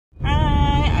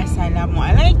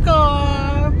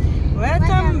Assalamualaikum.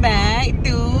 Welcome back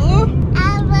to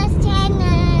our channel.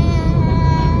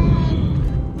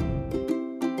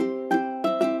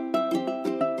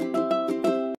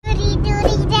 Duri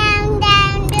duri dam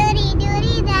dam, duri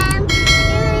duri dam,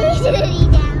 duri duri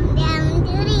dam dam,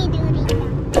 duri duri dam.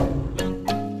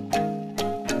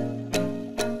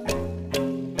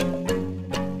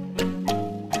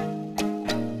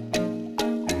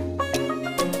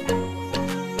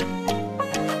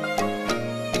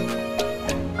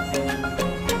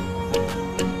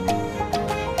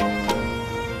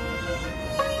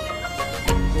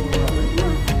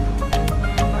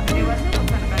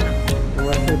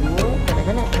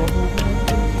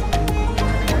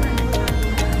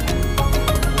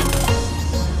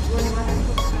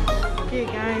 Okay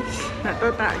guys, nak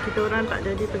tahu tak kita orang tak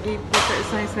jadi pergi Pusat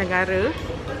Sains Negara.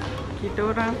 Kita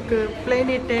orang ke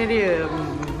Planetarium.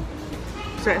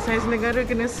 Pusat Sains Negara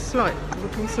kena slot,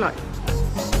 booking slot.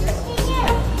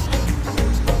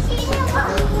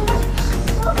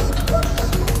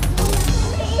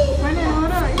 Mana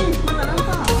orang? Semua tak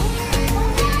nampak.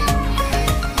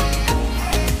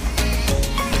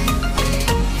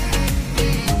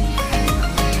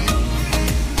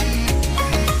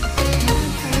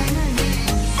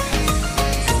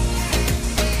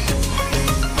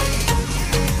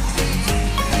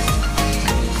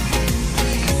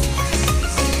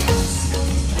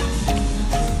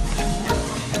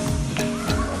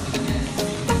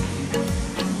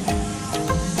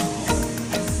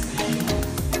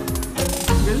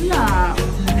 Gelap.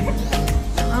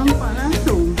 Nampak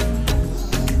langsung.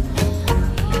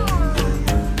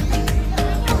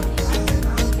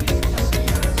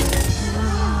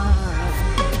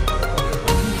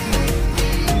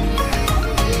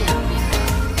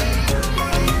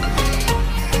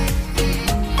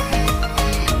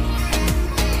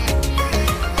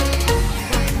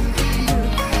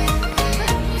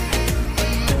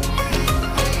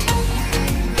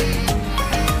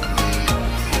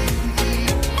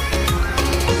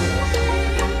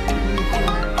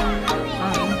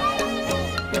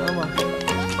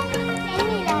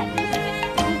 Inilah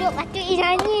duduk patut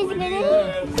nyanyi sebenarnya.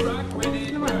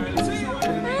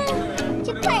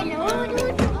 Cepatlah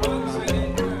duduk.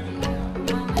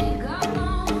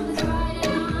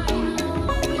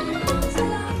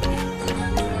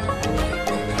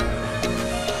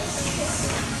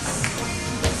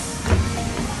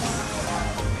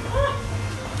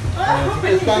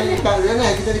 Kita dekat mana?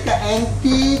 Kita dekat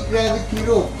anti-gravity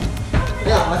rope.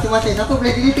 Ya, masing-masing. Siapa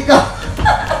boleh diri tegak?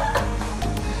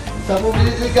 Siapa boleh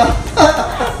diri tegak?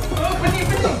 Oh, pening.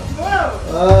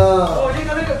 Wow. Oh, dia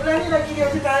kalau kat pelan ni lagi dia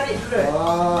macam tarik dulu.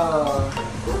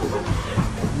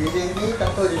 Bilik ni tak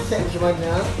tahu dia set macam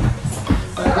mana.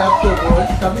 Tak ada apa pun.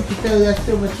 Tapi kita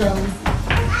rasa macam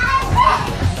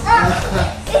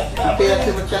kita rasa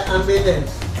macam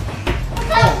ambulance.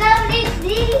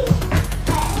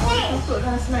 Untuk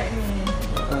dah slide ni.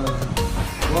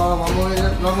 Wah,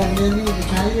 mama punya ni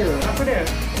bercahaya. Apa dia?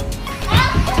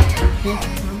 Okay.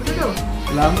 Apa tu?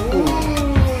 Lampu.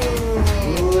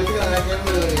 Tengoklah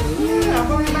kamera ni.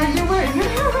 Apa punya baju pun?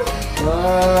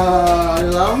 Wah,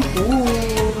 ada lampu.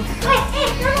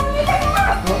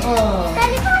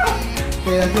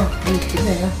 Okay, jom. Ni,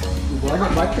 pening lah.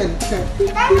 Banyak button.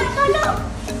 Tolong.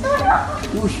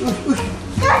 Ush.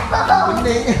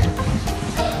 Pening.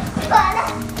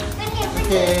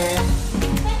 Okay.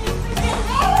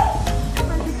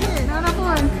 Sikit, dah nak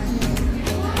pun.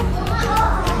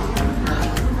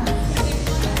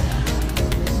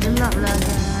 Gelap lah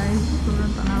guys.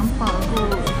 Korang tak nampak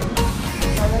kot.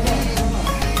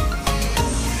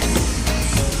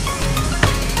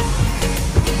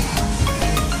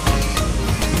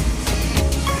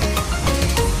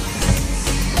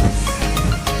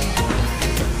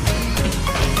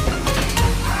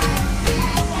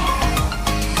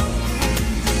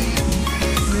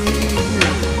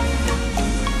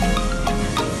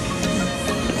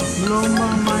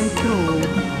 Gelombang mikro.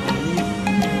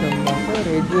 Apa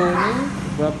radio ni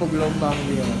berapa gelombang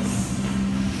dia?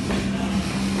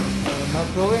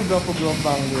 Microwave berapa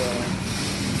gelombang dia?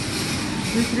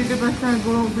 Dia cerita pasal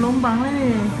gelombang lah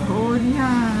ni. Oh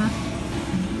dia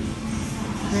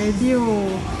radio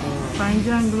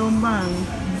panjang gelombang,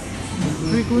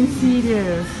 frekuensi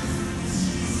dia.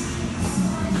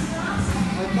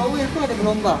 Microwave tu ada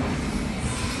gelombang.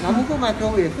 Nama pun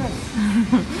microwave kan?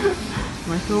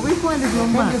 Microwave pun ada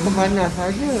gelombang. Kan dia pemanas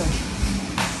saja.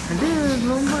 Ada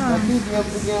gelombang. Tapi dia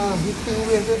punya heating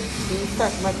wave tu,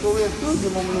 inside microwave tu dia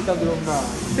memerlukan gelombang.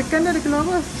 Tekan dia ada keluar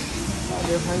apa? Tak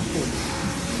ada function.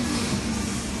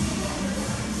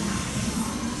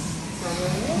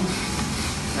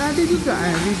 ada juga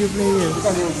video player.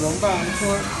 Kita ada gelombang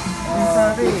untuk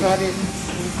Infrared.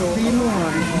 untuk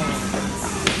Remote.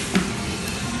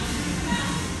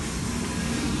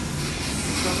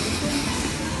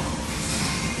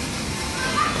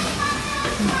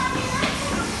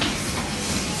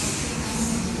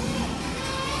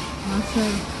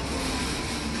 Masuk.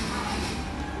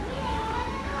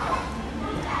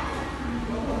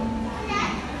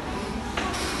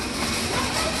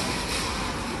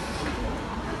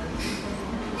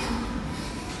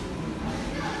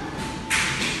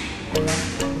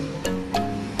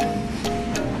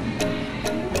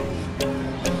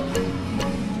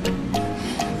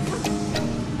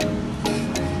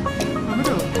 Apa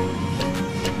tu?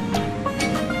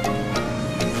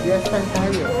 hiasan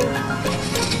cahaya.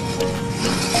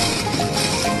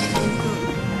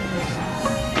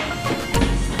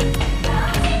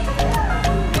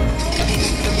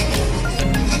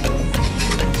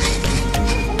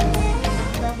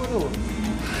 Apa tu?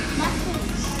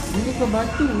 Ini ke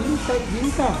batu, ini saiz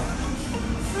bintang.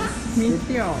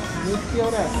 Meteor. Meteor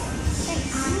dah.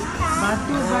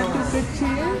 Batu-batu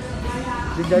kecil.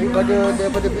 Dia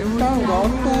daripada bintang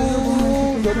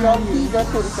jatuh, dari api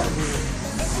jatuh dekat dia.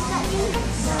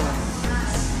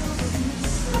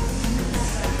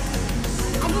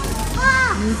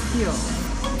 Meteor.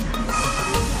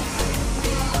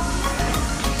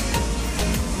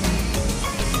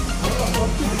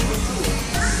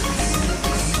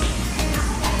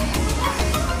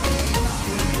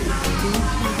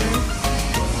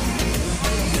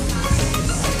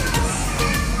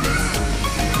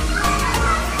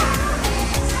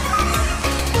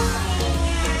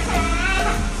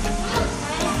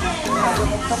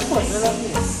 Seput dalam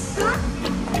ni.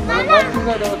 Dalam batu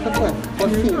dah ada seput.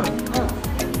 Fosil. Ha.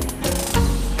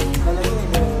 Dalam ni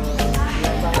ada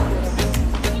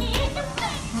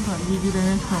Nampak gigi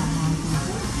dinosaur.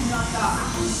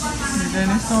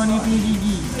 Dinosaur ni punya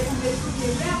gigi.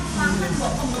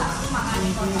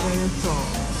 Gigi dinosaur.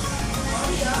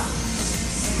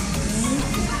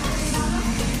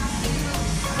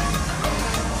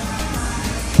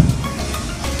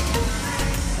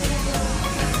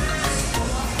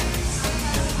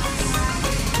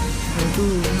 Tu,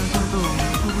 nak tahu tu.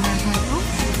 Tu punya satu.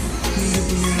 Ni dia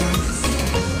punya.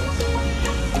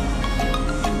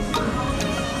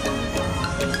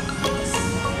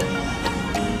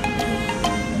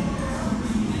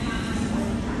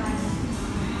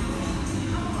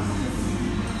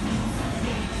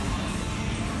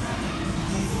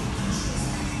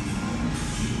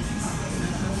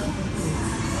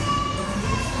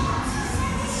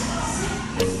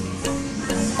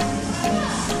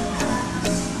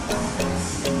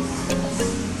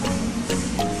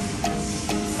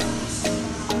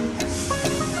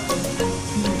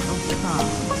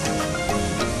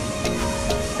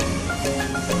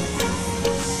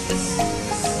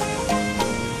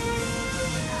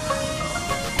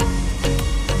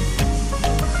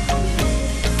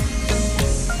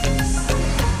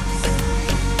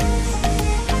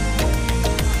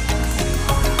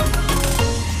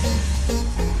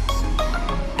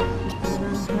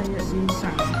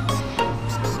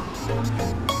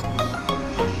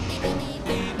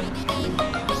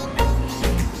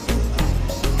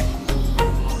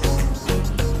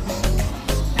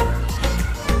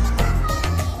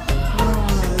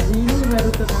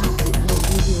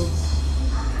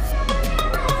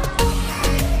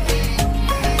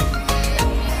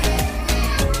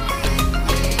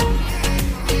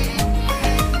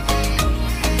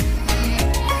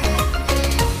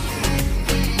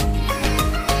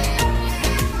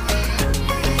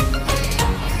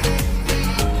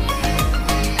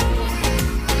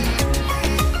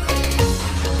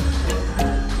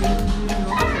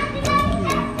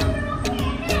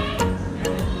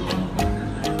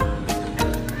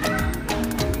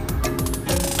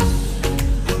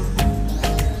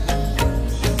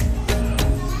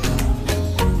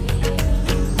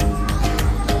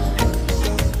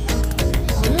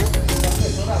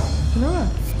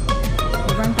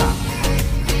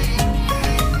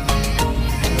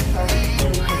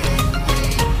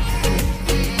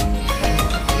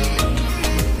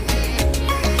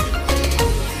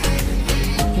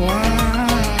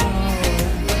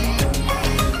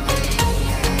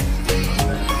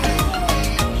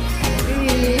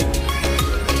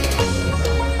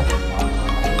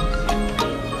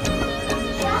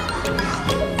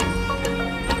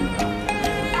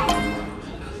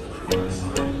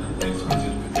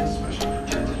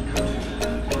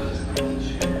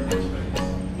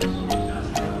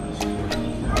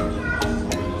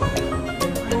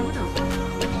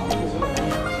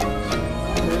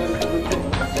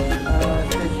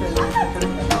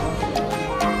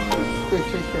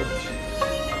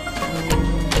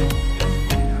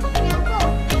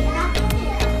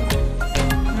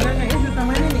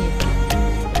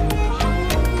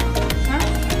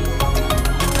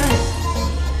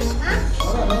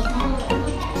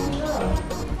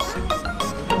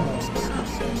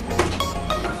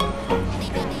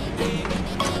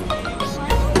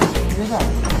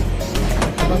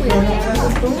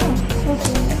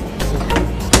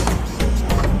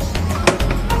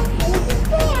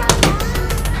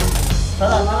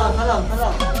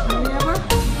 salah. Ini apa?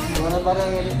 Barang-barang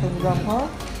yang ditengah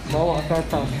bawa ke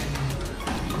atas.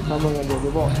 Sama dengan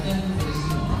dia bawa.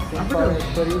 Apa tu?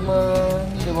 Eksperimen,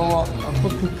 dia bawa apa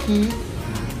cookie.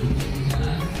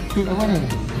 Cookie apa ni?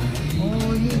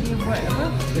 Oh, ni dia buat apa?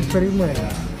 Eksperimen.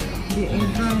 Dia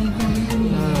enjoy macam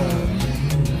ni.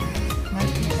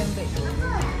 Masukkan beg.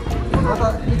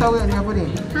 Ni tahu yang ni apa ni?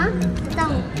 Ha?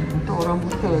 Tahu. Untuk orang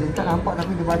buta, dia tak nampak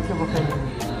tapi dia baca pakai ni.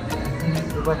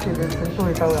 Dia baca dan sentuh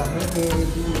dia tahu lah. Ni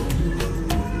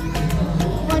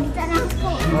Oh, dia tak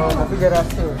nampak. oh, tapi dia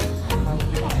rasa.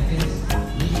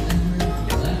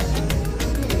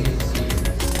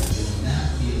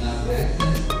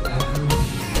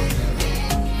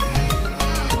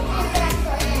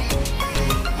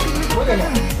 Boleh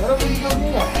tak? Orang pergi kau ni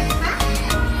tak?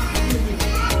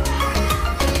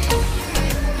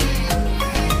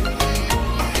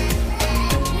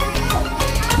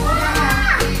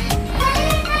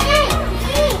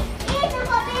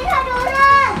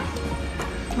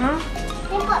 Ha?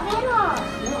 Tembok merah.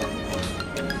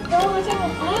 Tu macam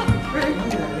ni.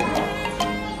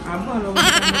 Abang lah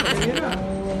macam merah.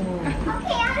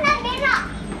 Okey, yang nak merah.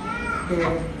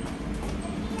 Okay.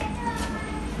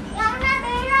 Yang nak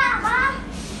merah, bang.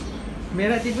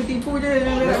 Merah tipu-tipu je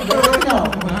dengan merah.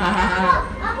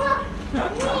 Apa?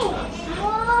 Ni.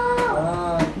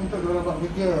 Oh. Ini untuk diorang buat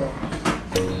kerja.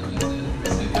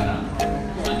 Sekarang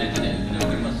anda tidak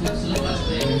digunakan masuk selepas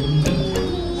saya untuk.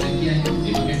 Sekian,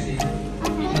 terima kasih.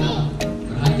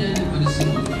 Perhatian kepada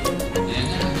semua.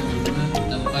 Jangan menggunakan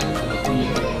tempat waktu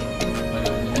pada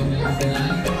pengguna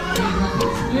kenal.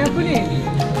 Ni apa ni?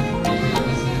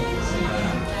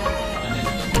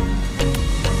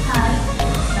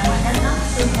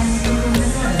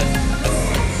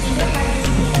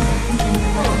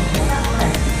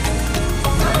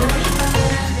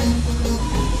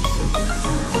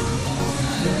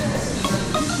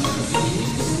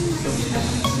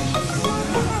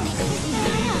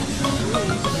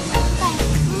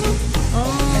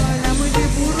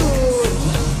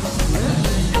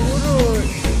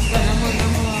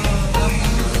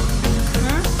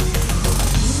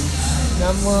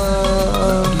 Nama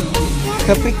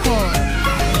Capricorn.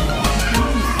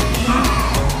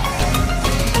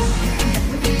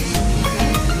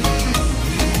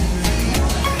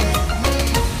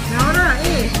 Naura,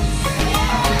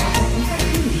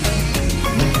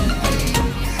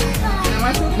 nak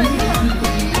masukkan ni.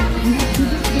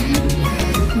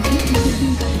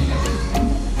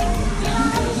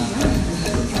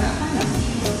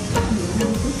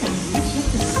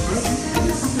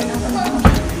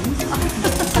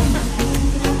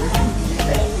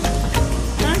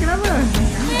 Ha, kenapa?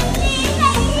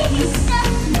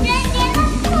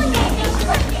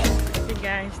 Okay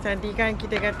guys, tadi kan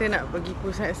kita kata nak pergi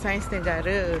Pusat Sains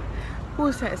Negara.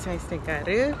 Pusat Sains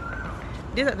Negara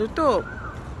dia tak tutup.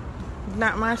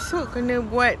 Nak masuk kena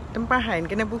buat tempahan,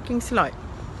 kena booking slot.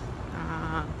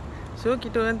 So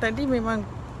kita orang tadi memang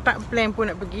tak plan pun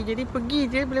nak pergi. Jadi pergi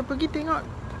je, bila pergi tengok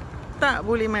tak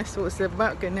boleh masuk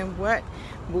sebab kena buat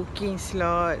booking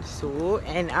slot. So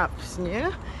end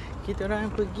upsnya kita orang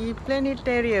pergi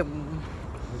Planetarium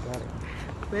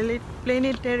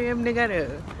Negara.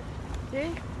 Okay,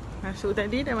 masuk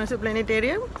tadi, dah masuk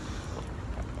Planetarium.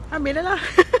 Habis dah lah.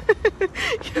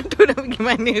 Kita tu nak pergi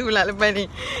mana pula lepas ni?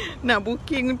 Nak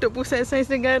booking untuk Pusat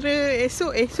Sains Negara.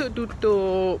 Esok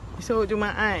tutup. Esok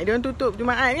Jumaat. Dia orang tutup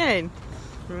Jumaat kan?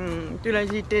 Itulah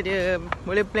cerita dia.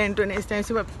 Boleh plan untuk next time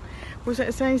sebab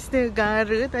Pusat Sains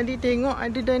Negara tadi tengok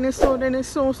ada dinosaur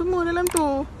semua dalam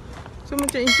tu. So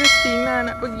macam interesting lah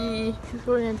nak pergi.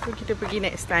 So yang tu kita pergi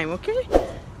next time, okay?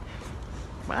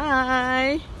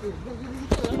 Bye.